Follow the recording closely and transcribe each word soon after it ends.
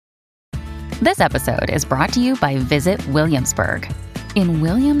This episode is brought to you by Visit Williamsburg. In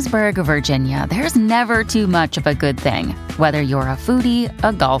Williamsburg, Virginia, there's never too much of a good thing. Whether you're a foodie,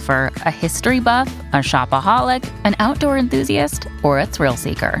 a golfer, a history buff, a shopaholic, an outdoor enthusiast, or a thrill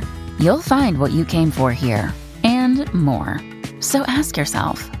seeker, you'll find what you came for here and more. So ask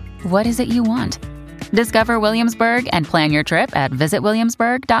yourself, what is it you want? Discover Williamsburg and plan your trip at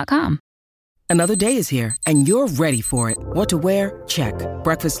visitwilliamsburg.com. Another day is here, and you're ready for it. What to wear? Check.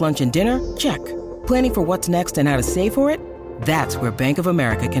 Breakfast, lunch, and dinner? Check. Planning for what's next and how to save for it? That's where Bank of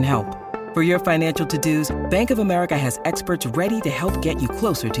America can help. For your financial to-dos, Bank of America has experts ready to help get you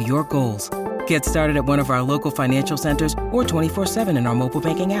closer to your goals. Get started at one of our local financial centers or 24/7 in our mobile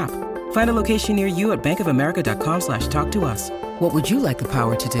banking app. Find a location near you at bankofamerica.com/talktous. What would you like the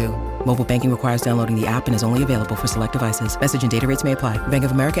power to do? Mobile banking requires downloading the app and is only available for select devices. Message and data rates may apply. Bank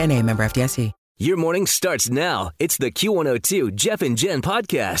of America N.A., member FDIC. Your morning starts now. It's the Q102 Jeff and Jen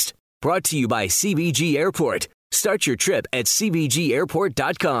podcast. Brought to you by CBG Airport. Start your trip at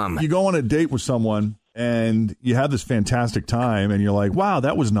CBGAirport.com. You go on a date with someone and you have this fantastic time and you're like, wow,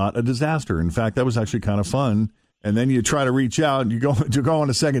 that was not a disaster. In fact, that was actually kind of fun. And then you try to reach out and you go on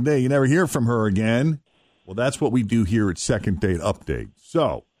a second date. You never hear from her again. Well, that's what we do here at Second Date Update.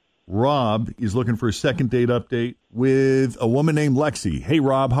 So Rob is looking for a second date update with a woman named Lexi. Hey,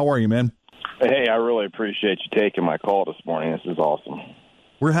 Rob, how are you, man? Hey, I really appreciate you taking my call this morning. This is awesome.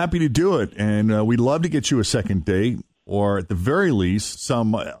 We're happy to do it, and we'd love to get you a second date, or at the very least,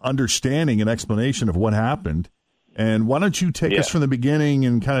 some understanding and explanation of what happened. And why don't you take us from the beginning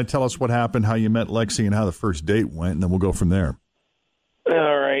and kind of tell us what happened, how you met Lexi, and how the first date went, and then we'll go from there.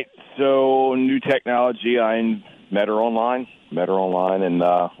 All right. So, new technology. I met her online, and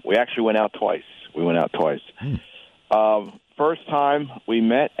we actually went out twice. First time we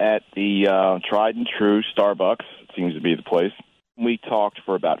met at the tried and true Starbucks. It seems to be the place. We talked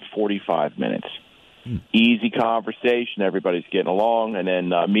for about 45 minutes. Easy conversation. Everybody's getting along, and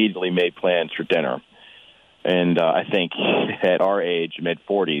then immediately made plans for dinner. And I think at our age,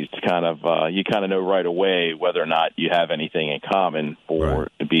 mid-40s, you kind of know right away whether or not you have anything in common for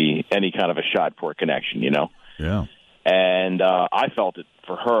to be any kind of a shot for a connection, you know? Yeah. And I felt it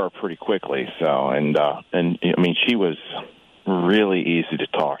for her pretty quickly. So, and I mean, she was really easy to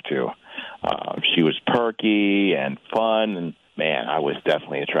talk to. She was perky and fun, and man, I was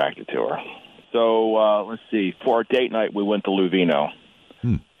definitely attracted to her. So let's see. For our date night, we went to Luvino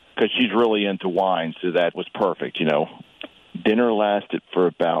because she's really into wine, so that was perfect. You know, dinner lasted for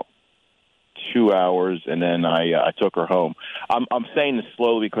about 2 hours, and then I took her home. I'm saying this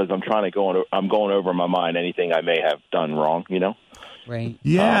slowly because I'm going over in my mind anything I may have done wrong. You know. Right.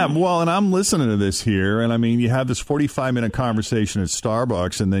 Yeah, well, and I'm listening to this here, and I mean, you have this 45-minute conversation at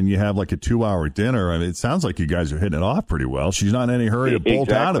Starbucks, and then you have like a 2-hour dinner. I mean, it sounds like you guys are hitting it off pretty well. She's not in any hurry to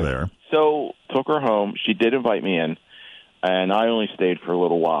bolt out of there. So, took her home. She did invite me in, and I only stayed for a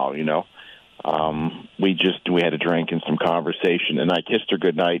little while, you know. We had a drink and some conversation, and I kissed her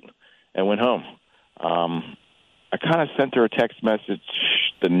goodnight and went home. I kind of sent her a text message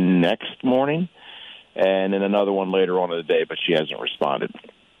the next morning, and then another one later on in the day, but she hasn't responded.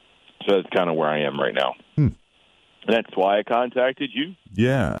 So that's kind of where I am right now. That's why I contacted you.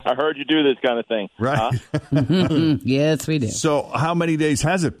 Yeah. I heard you do this kind of thing. Right. Huh? Yes, we do. So how many days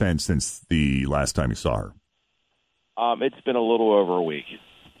has it been since the last time you saw her? It's been a little over a week.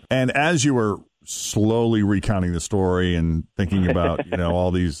 And as you were slowly recounting the story and thinking about,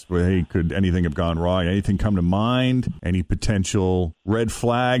 all these, hey, could anything have gone wrong? Anything come to mind? Any potential red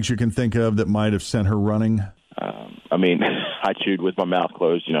flags you can think of that might have sent her running? I mean, I chewed with my mouth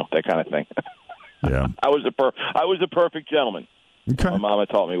closed, that kind of thing. Yeah. I was a perfect gentleman. Okay. My mama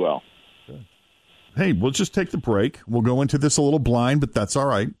taught me well. Hey, we'll just take the break. We'll go into this a little blind, but that's all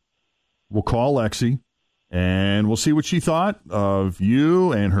right. We'll call Lexi. And we'll see what she thought of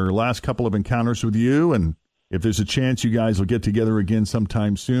you and her last couple of encounters with you. And if there's a chance you guys will get together again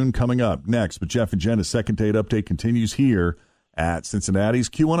sometime soon. Coming up next, but Jeff and Jenna's second date update continues here at Cincinnati's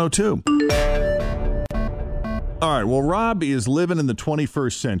Q102. All right, well, Rob is living in the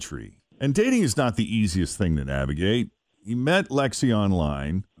 21st century. And dating is not the easiest thing to navigate. He met Lexi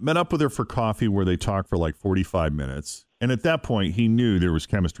online, met up with her for coffee where they talked for like 45 minutes. And at that point, he knew there was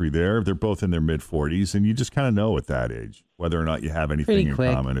chemistry there. They're both in their mid-40s, and you just kind of know at that age whether or not you have anything in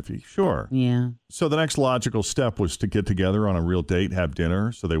common. Sure. Yeah. So the next logical step was to get together on a real date, have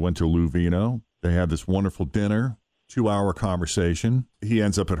dinner. So they went to Luvino. They had this wonderful dinner, 2-hour conversation. He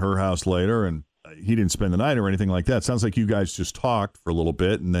ends up at her house later, and he didn't spend the night or anything like that. Sounds like you guys just talked for a little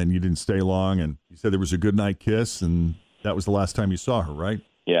bit, and then you didn't stay long. And you said there was a good night kiss, and that was the last time you saw her, right?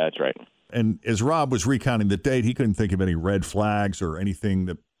 Yeah, that's right. And as Rob was recounting the date, he couldn't think of any red flags or anything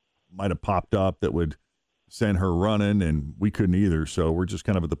that might have popped up that would send her running, and we couldn't either. So we're just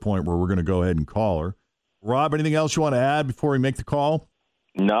kind of at the point where we're going to go ahead and call her. Rob, anything else you want to add before we make the call?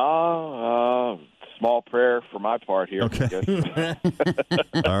 No, small prayer for my part here. Okay.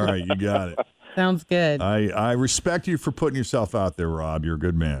 All right, you got it. Sounds good. I respect you for putting yourself out there, Rob. You're a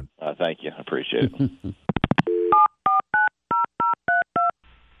good man. Thank you. I appreciate it.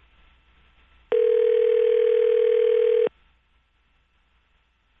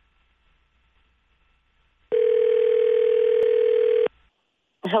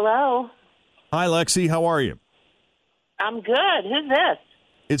 Hello. Hi, Lexi. How are you? I'm good. Who's this?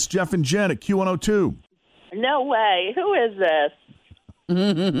 It's Jeff and Jen at Q102. No way. Who is this?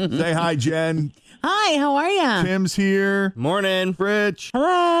 Say hi, Jen. Hi, how are you? Tim's here. Morning. Rich.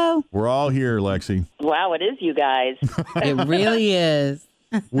 Hello. We're all here, Lexi. Wow, it is you guys. It really is.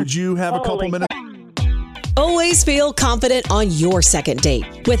 Would you have a couple Holy minutes? Always feel confident on your second date.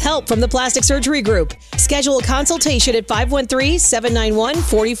 With help from the Plastic Surgery Group. Schedule a consultation at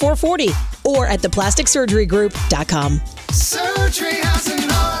 513-791-4440 or at theplasticsurgerygroup.com. Surgery has an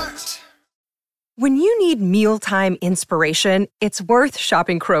art. When you need mealtime inspiration, it's worth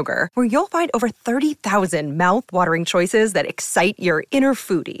shopping Kroger, where you'll find over 30,000 mouth-watering choices that excite your inner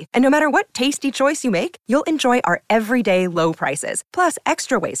foodie. And no matter what tasty choice you make, you'll enjoy our everyday low prices, plus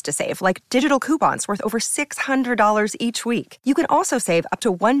extra ways to save, like digital coupons worth over $600 each week. You can also save up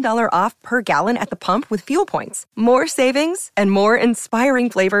to $1 off per gallon at the pump with fuel points. More savings and more inspiring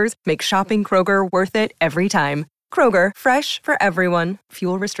flavors make shopping Kroger worth it every time. Kroger, fresh for everyone.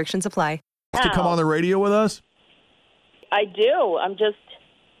 Fuel restrictions apply. To come on the radio with us? I do. I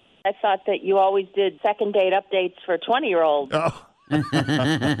thought that you always did second date updates for 20-year-olds. Oh.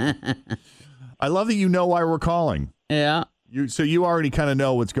 I love that you know why we're calling. Yeah. So you already kind of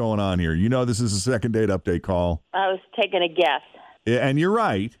know what's going on here. You know this is a second date update call. I was taking a guess. Yeah, and you're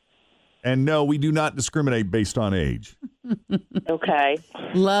right. And no, we do not discriminate based on age. Okay.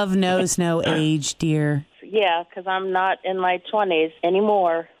 Love knows no age, dear. Yeah, because I'm not in my 20s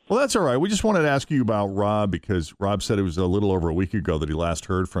anymore. Well, that's all right. We just wanted to ask you about Rob because Rob said it was a little over a week ago that he last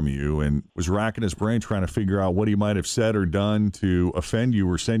heard from you and was racking his brain trying to figure out what he might have said or done to offend you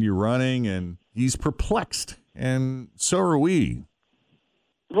or send you running, and he's perplexed, and so are we.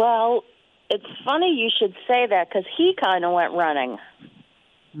 Well, it's funny you should say that because he kind of went running.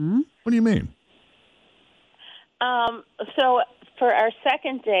 What do you mean? So for our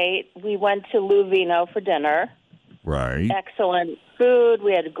second date, we went to Lou Vino for dinner. Right. Excellent food.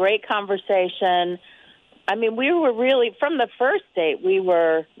 We had a great conversation. I mean, we were really, from the first date, we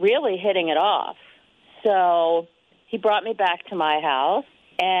were really hitting it off. So he brought me back to my house,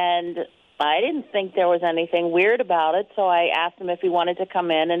 and I didn't think there was anything weird about it, so I asked him if he wanted to come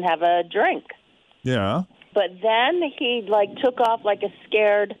in and have a drink. Yeah. But then he, took off like a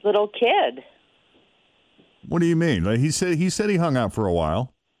scared little kid. What do you mean? He said he hung out for a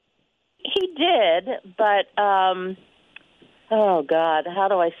while. He did, but, oh, God, how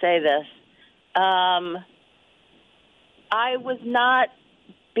do I say this? I was not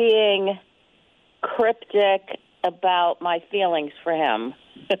being cryptic about my feelings for him.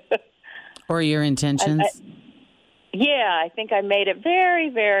 Or your intentions? I think I made it very,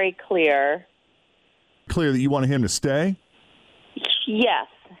 very clear. Clear that you wanted him to stay? Yes.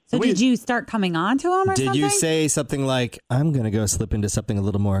 So did you start coming on to him or something? Did you say something like, I'm going to go slip into something a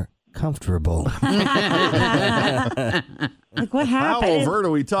little more comfortable? Like, what happened? How overt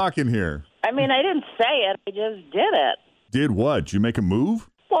are we talking here? I mean, I didn't say it. I just did it. Did what? Did you make a move?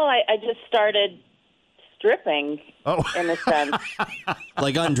 Well, I just started stripping, in a sense.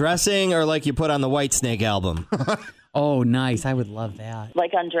 Like undressing or like you put on the Whitesnake album? Oh, nice. I would love that.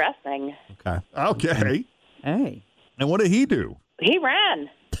 Like undressing. Okay. Hey. And what did he do? He ran.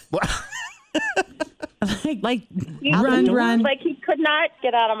 like He run. Like he could not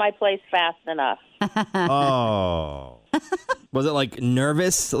get out of my place fast enough. Oh. Was it like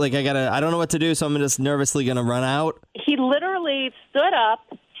nervous? Like I don't know what to do, so I'm just nervously going to run out? He literally stood up,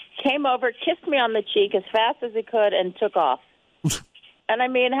 came over, kissed me on the cheek as fast as he could, and took off. And I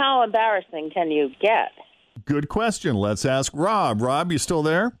mean, how embarrassing can you get? Good question. Let's ask Rob. Rob, you still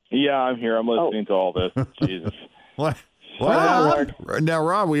there? Yeah, I'm here. I'm listening to all this. Jesus. What? Rob. Now,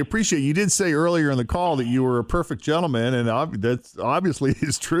 Rob, we appreciate you did say earlier in the call that you were a perfect gentleman, and that's obviously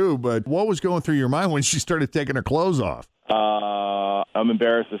is true. But what was going through your mind when she started taking her clothes off? I'm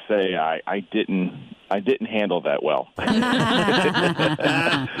embarrassed to say I didn't handle that well.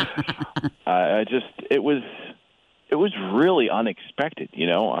 It was really unexpected, you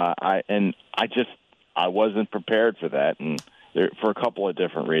know. I wasn't prepared for that, and for a couple of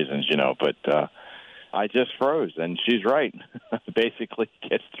different reasons, you know. But I just froze, and she's right. Basically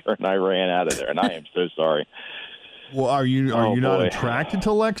kissed her, and I ran out of there, and I am so sorry. Well, are you not attracted to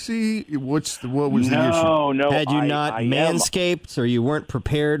Lexi? What was the issue? No. Had you not manscaped, or you weren't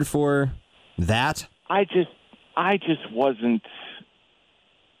prepared for that? I just wasn't.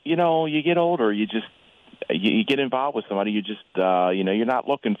 You get older, you get involved with somebody. You just, you're not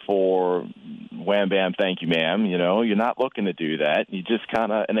looking for wham bam, thank you, ma'am. You're not looking to do that. You just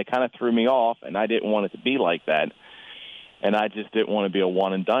and it kind of threw me off, and I didn't want it to be like that. And I just didn't want to be a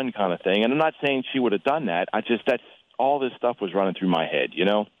one and done kind of thing. And I'm not saying she would have done that. That's all this stuff was running through my head,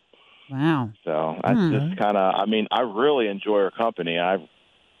 Wow. So I just kind of, I really enjoy her company. I'm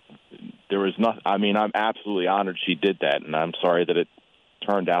absolutely honored she did that, and I'm sorry that it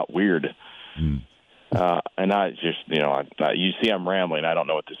turned out weird. And I just, you see I'm rambling. I don't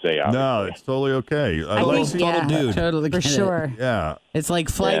know what to say. Obviously. No, it's totally okay. Dude. Totally For sure. Yeah. It's like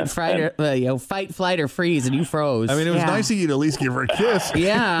fight, flight, or freeze, and you froze. I mean, it was nice of you to at least give her a kiss.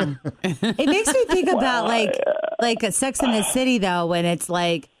 Yeah. It makes me think about like a Sex in the City, though, when it's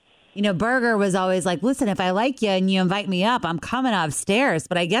like, Berger was always like, listen, if I like you and you invite me up, I'm coming upstairs.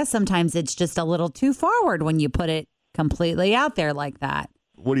 But I guess sometimes it's just a little too forward when you put it completely out there like that.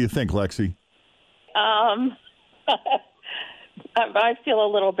 What do you think, Lexi? I feel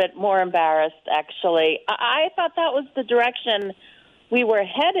a little bit more embarrassed, actually. I thought that was the direction we were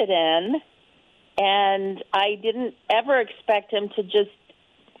headed in, and I didn't ever expect him to just,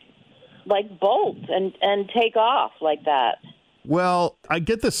 bolt and take off like that. Well, I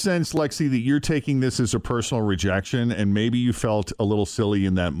get the sense, Lexi, that you're taking this as a personal rejection, and maybe you felt a little silly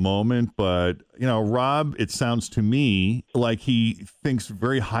in that moment. But, Rob, it sounds to me like he thinks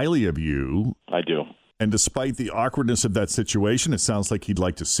very highly of you. I do. And despite the awkwardness of that situation, it sounds like he'd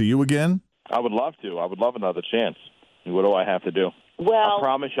like to see you again. I would love to. I would love another chance. What do I have to do? Well, I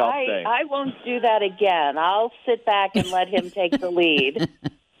promise I'll stay. I won't do that again. I'll sit back and let him take the lead.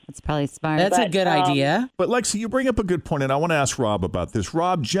 That's probably smart. That's a good idea. But, Lexi, you bring up a good point, and I want to ask Rob about this.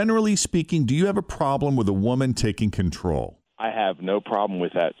 Rob, generally speaking, do you have a problem with a woman taking control? I have no problem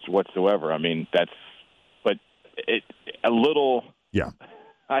with that whatsoever. But a little... Yeah.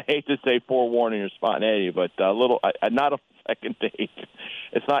 I hate to say forewarning or spontaneity, but a little, not a second date.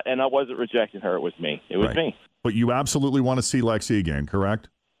 It's not, and I wasn't rejecting her. It was me. It was me. But you absolutely want to see Lexi again, correct?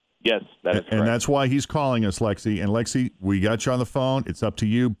 Yes, that is correct. And that's why he's calling us, Lexi. And Lexi, we got you on the phone. It's up to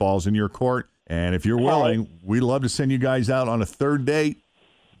you. Ball's in your court. And if you're willing, we'd love to send you guys out on a third date.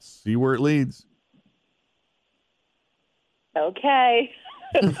 See where it leads. Okay.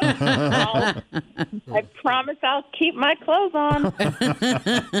 I promise I'll keep my clothes on.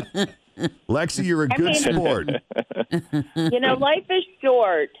 Lexi, you're a good sport. Life is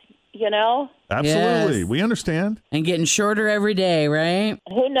short, Absolutely. Yes. We understand. And getting shorter every day, right?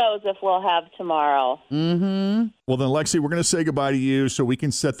 Who knows if we'll have tomorrow. Mm-hmm. Well, then, Lexi, we're going to say goodbye to you so we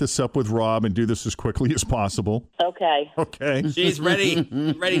can set this up with Rob and do this as quickly as possible. Okay. Okay. She's ready.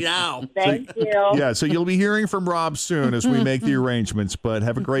 Ready now. Thank you. Yeah, so you'll be hearing from Rob soon as we make the arrangements, but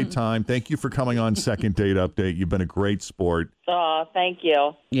have a great time. Thank you for coming on Second Date Update. You've been a great sport. Oh, thank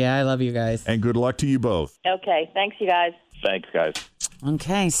you. Yeah, I love you guys. And good luck to you both. Okay. Thanks, you guys. Thanks, guys.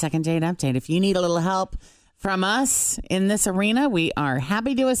 Okay, Second Date Update. If you need a little help from us in this arena, we are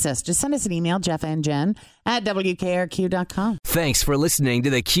happy to assist. Just send us an email, Jeff and Jen at WKRQ.com. Thanks for listening to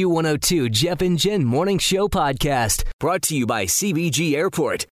the Q102 Jeff and Jen Morning Show podcast, brought to you by CBG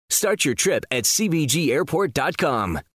Airport. Start your trip at CBGAirport.com.